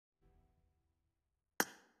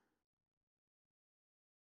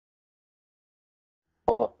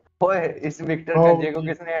ओए इस विक्टर गंजे को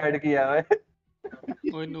किसने ऐड किया है?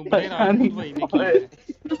 ओए नूब ने राजपूत भाई ने किया है।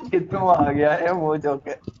 कितनों आ गया है वो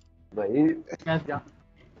चौके भाई।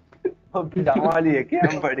 पजामा वाली है क्या?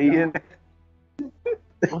 हम पड़ी है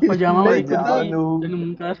पजामा वाली नूब।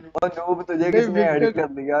 और नूब तुझे किसने ऐड कर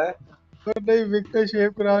दिया है? नहीं विक्टर शेव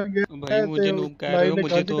करा गया भाई मुझे नूब कह रहे हो,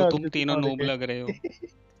 मुझे तो तुम तीनों नूब लग रहे हो।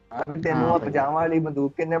 तेनू पजामा वाली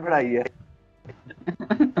बंदूक किसने पढ़ाई है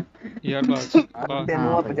यार?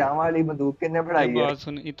 तेनू पजामा वाली बंदूक किसने पढ़ाई है? बात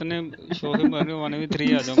सुन, इतने शो के बारे में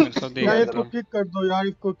 1v3 आ जाओ मेरे साथ देख यार इसको किक कर दो यार,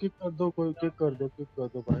 इसको किक कर दो, कोई किक कर दो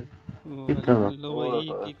भाई। लो भाई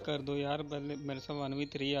किक कर दो यार, पहले मेरे साथ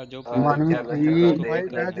 1v3 आ जाओ।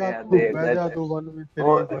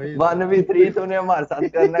 1v3 तूने हमारे साथ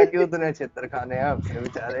करना है, क्यों तूने क्षेत्र खाने हैं हमसे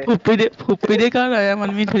बेचारे? फुप्पी दे कहाँ आया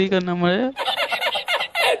 1v3 करना मुझे?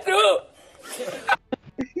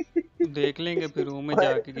 देख लेंगे फिर रूम में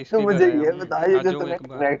जाके किसके तो मुझे ये बताइए जो तूने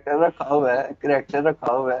करैक्टर रखा हुआ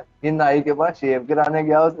है ये नाई के पास शेव कराने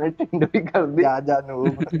गया, उसने टिंड भी कर दी। आ जा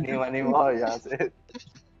नूब नहीं हो यहाँ से।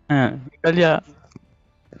 हाँ चल जा।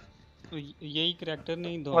 तो यही करैक्टर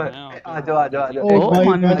नहीं दो हैं आप। आ जाओ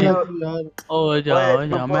ओ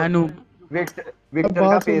जाओ मैं नूब। विक्टर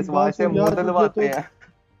का फेस वॉश से मुंह धुलवाते हैं।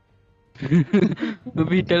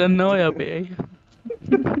 विक्टर अन्ना हो यहाँ पे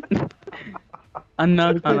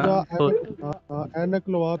अन्ना खाना ऐनक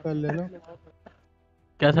लवा पहले ना।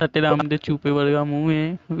 कैसा तेरा आमदे चूपे वर्गा मुंह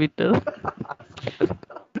है विक्टर?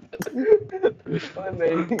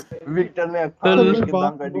 विक्टर ने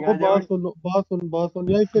बात सुन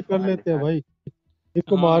यार, इससे कर लेते हैं भाई,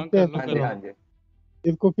 इसको मारते हैं,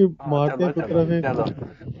 इसको फिर मारते हैं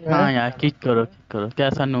तरफ। हाँ यार किक करो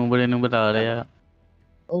कैसा नूबड़े नु बता रहे यार।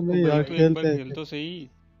 ओ नहीं यार खेलते हैं। खेल तो सही।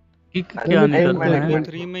 किक क्या नहीं करते हैं?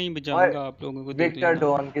 3 में ही बचाऊंगा आप लोगों को। विक्टर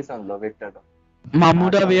डॉन की सुन लो, विक्टर डॉन।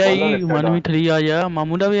 मामूदा भैया 1v3 आ जा।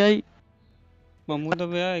 मामूदा भैया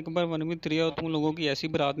एक बार 1v3 आओ, तुम लोगों की ऐसी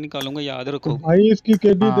बारात निकालूंगा, याद रखो भाई। इसकी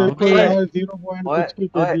केडी देखो यार 0.6 की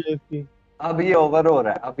केडी है इसकी। अब ये ओवर हो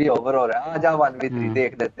रहा है। आ जा 1v3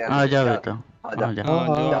 देख लेते हैं। आ जा बेटा जो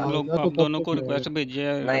हम लोग आप दोनों को रिक्वेस्ट भेजी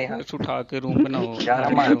है, रिक्वेस्ट उठा के रूम बनाओ। यार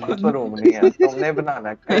हमारे पास तो रूम नहीं है, तुमने बनाना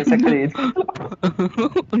है कहीं से खरीद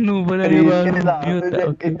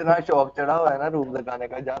के। इतना शौक चढ़ा हुआ है ना रूम लगाने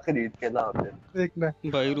का, जा खरीद के लाओ। देखना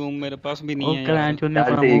भाई रूम मेरे पास भी नहीं है।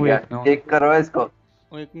 ठीक है एक करो इसको।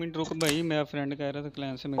 एक मिनट रुक भाई, मेरा फ्रेंड कह रहा था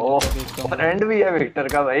क्लैन से मिलने का, देखता हूं। फ्रेंड भी है विक्टर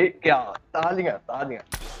का भाई, क्या तालियां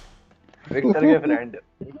विक्टर के फ्रेंड।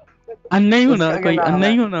 अन्ना ही होना कोई, अन्ना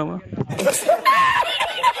ही होना वो।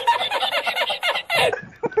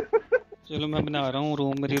 चलो मैं बना रहा हूँ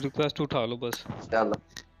रूम, मेरी रिक्वेस्ट उठा लो बस। चलो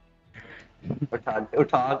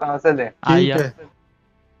उठा कहाँ से ले?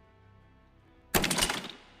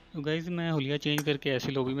 तो गाइस मैं हुलिया चेंज करके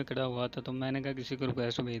ऐसी लॉबी में खड़ा हुआ था, तो मैंने कहा किसी को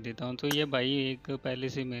रिक्वेस्ट भेज देता हूँ। तो ये भाई एक पहले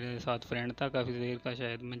से मेरे साथ फ्रेंड था, काफ़ी देर का,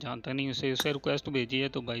 शायद मैं जानता नहीं उसे रिक्वेस्ट भेजी है।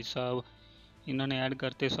 तो भाई साहब इन्होंने ऐड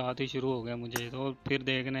करते साथ ही शुरू हो गया मुझे। तो फिर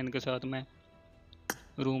देखना इनके साथ मैं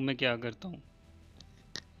रूम में क्या करता हूँ।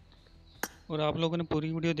 और आप लोगों ने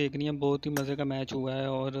पूरी वीडियो देखनी है, बहुत ही मज़े का मैच हुआ है।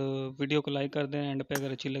 और वीडियो को लाइक कर देना, एंड पे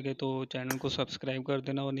अगर अच्छी लगे तो चैनल को सब्सक्राइब कर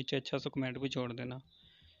देना, और नीचे अच्छा सा कमेंट भी छोड़ देना।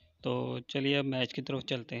 तो चलिए अब मैच की तरफ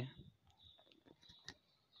चलते हैं।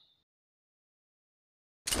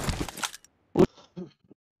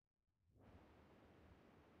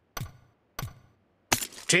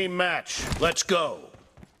 Team match, let's go.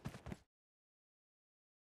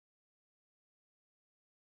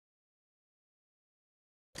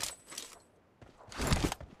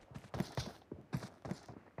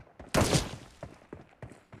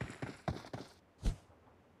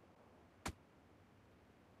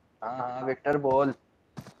 हाँ विक्टर बोल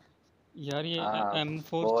यार। ये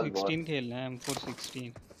M416 खेलना है,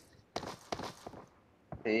 M416।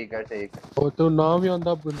 ठीक है ओ तो नाम ही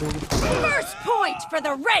आंदा बंदूक। First point for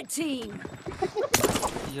the red team.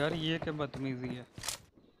 यार ये क्या बदतमीजी है।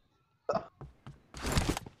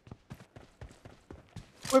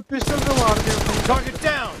 ओए पिस्टल से मार दिया। Target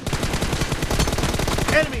down.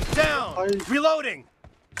 Enemy down. Reloading.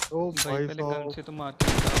 ओ भाई पहले गन से तो मार के।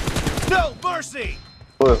 No mercy.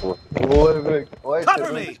 ओए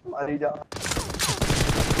Cover me. मारी जा।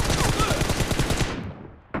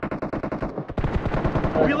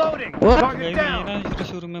 Reloading. Target down. ना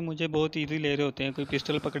शुरू में मुझे बहुत इजी ले रहे होते हैं, कोई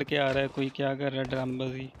पिस्टल पकड़ के आ रहा है, कोई क्या कर रहा है,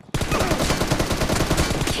 ड्रामेबाजी।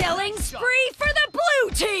 Killing spree for the blue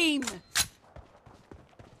team.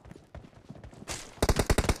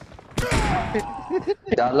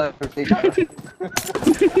 डाला छुट्टी।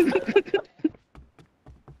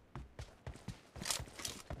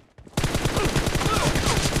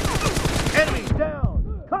 Enemy down.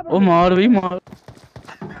 ओ मार भी मार।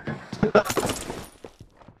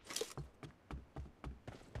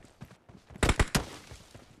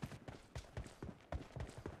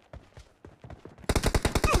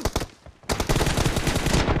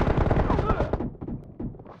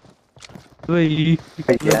 भाई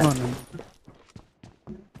भैया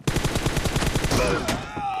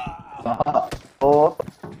ओ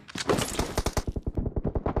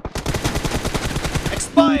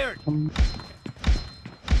Expired.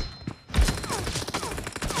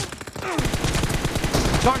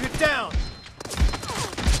 Target down.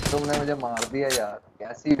 तुमने मुझे मार दिया यार,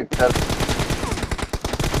 कैसी विक्टर।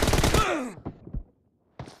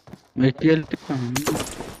 मेटेरियल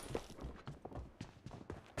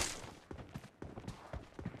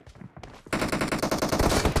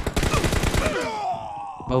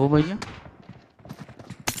बाबू भैया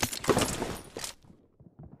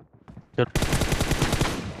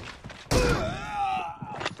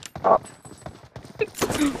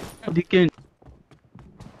दिखे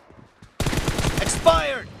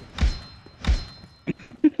Expired.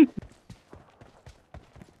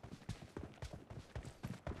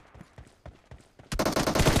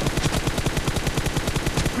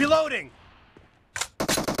 Reloading.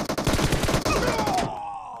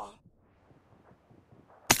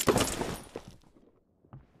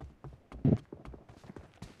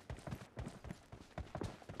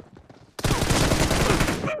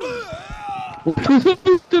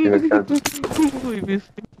 कोई भी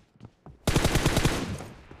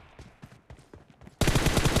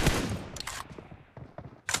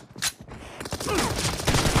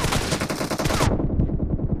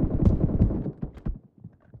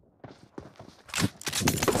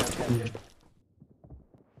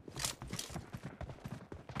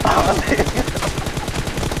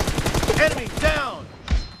Enemy down.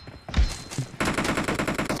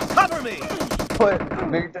 Cover me. ओए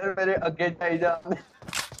विक्टर मेरे आगे जाई जा।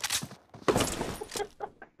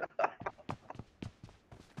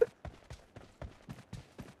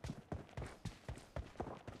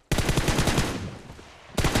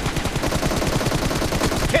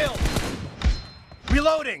 Kill.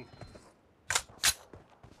 Reloading.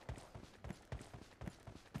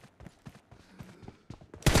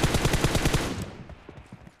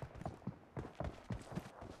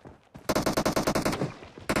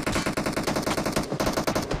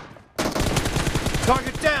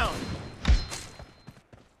 Target down.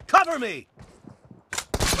 Cover me.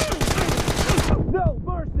 No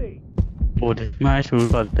mercy. बोले मैं शुरू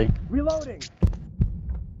करता ही Reloading.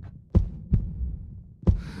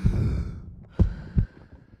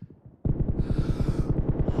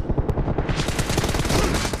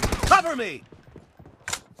 Cover me.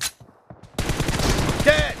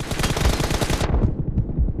 Dead.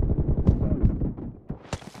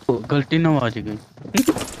 गलती ना आवाज गई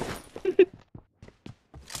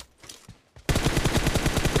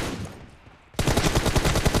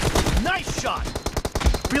Nice shot.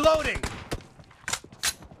 Reloading.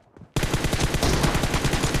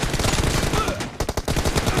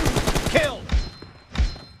 Kill.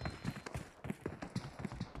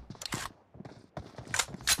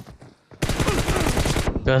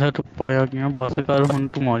 कैसा तू पाया गया बस कर हुन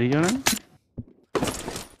तू मारी जाना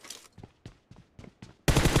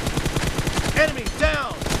Enemy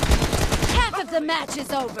down. Half of the match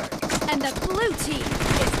is over, and the blue team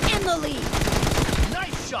is in the lead.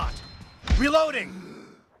 Nice shot. Reloading.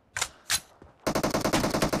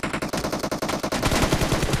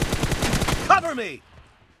 Cover me.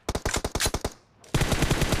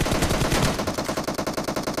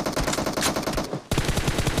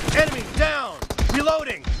 Enemy down.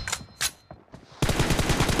 Reloading.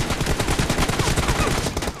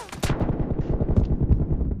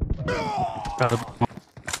 कर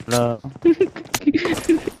ला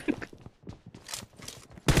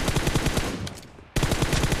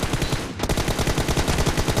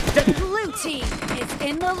The blue team is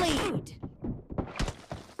in the lead.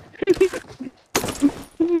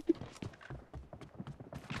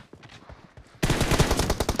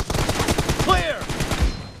 Clear.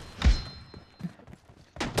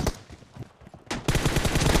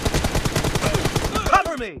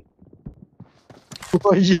 Cover me.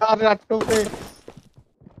 ओ यार रट्टों पे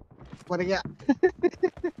मर गया।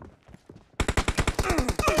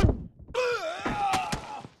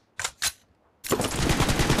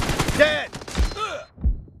 Dead.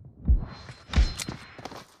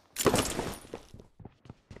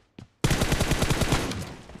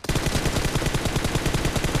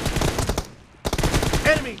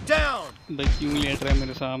 Enemy down. भाई क्यों late रहा है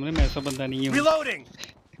मेरे सामने, मैं ऐसा बंदा नहीं हूँ। Reloading.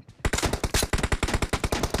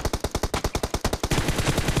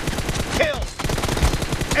 Kill.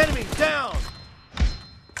 Enemy down.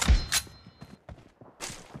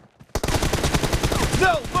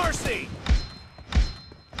 No mercy.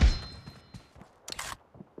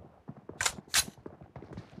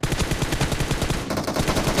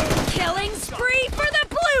 Killing spree for the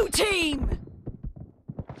blue team.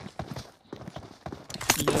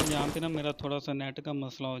 यहाँ पे ना मेरा थोड़ा सा नेट का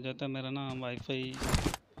मसला हो जाता है, मेरा ना वाईफाई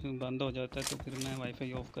बंद हो जाता है, तो फिर मैं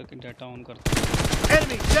वाईफाई ऑफ करके डाटा ऑन करता हूँ।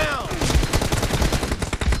 Enemy down!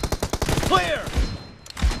 Clear!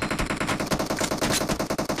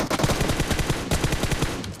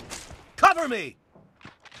 Cover me!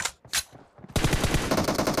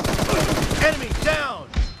 Enemy down!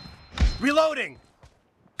 Reloading!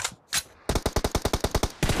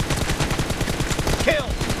 Kill!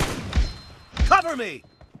 Cover me!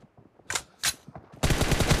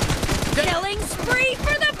 Killing spree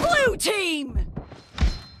for the blue team!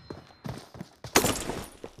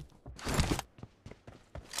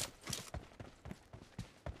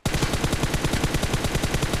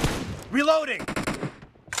 Reloading!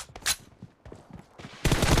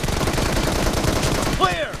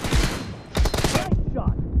 Clear!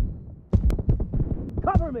 Headshot!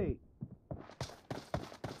 Cover me!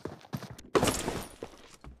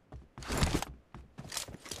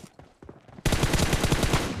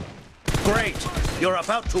 Great! You're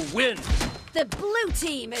about to win! The blue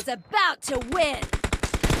team is about to win!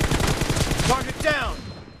 Target down!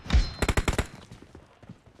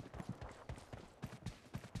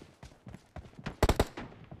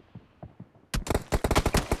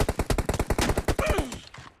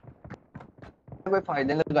 कोई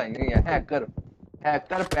फायदे लगाएंगे ये hacker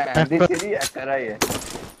hacker pan दी सीधी hacker है ये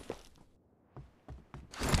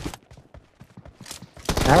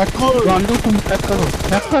hacker गांडू तुम hacker हो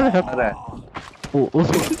hacker अरे ओ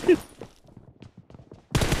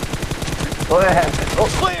ओए हैकर ओ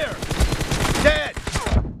Clear! Dead!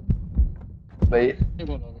 भाई नहीं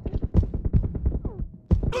बोलोगे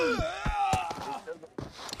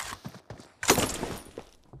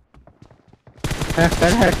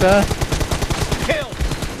हैकर Kill!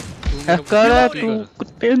 हैकर है तू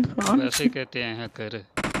कुत्ते इंसान वैसे कहते हैं हैकर।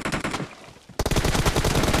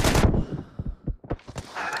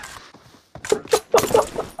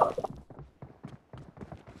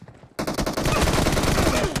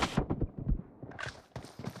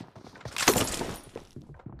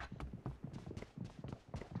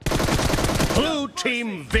 Blue team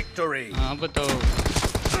victory! हाँ बताओ।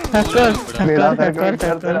 हैकर मेरा hacker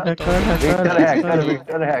Victor hacker hacker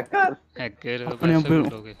Victor hacker hacker अपने वैसे अब्बू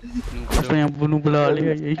बोलोगे। अपने अब्बू नु बुला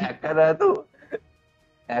लिया यही हैकर है तू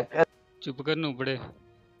हैकर चुप कर नुबड़े।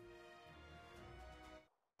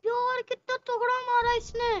 यार कितना तगड़ा मारा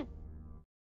इसने।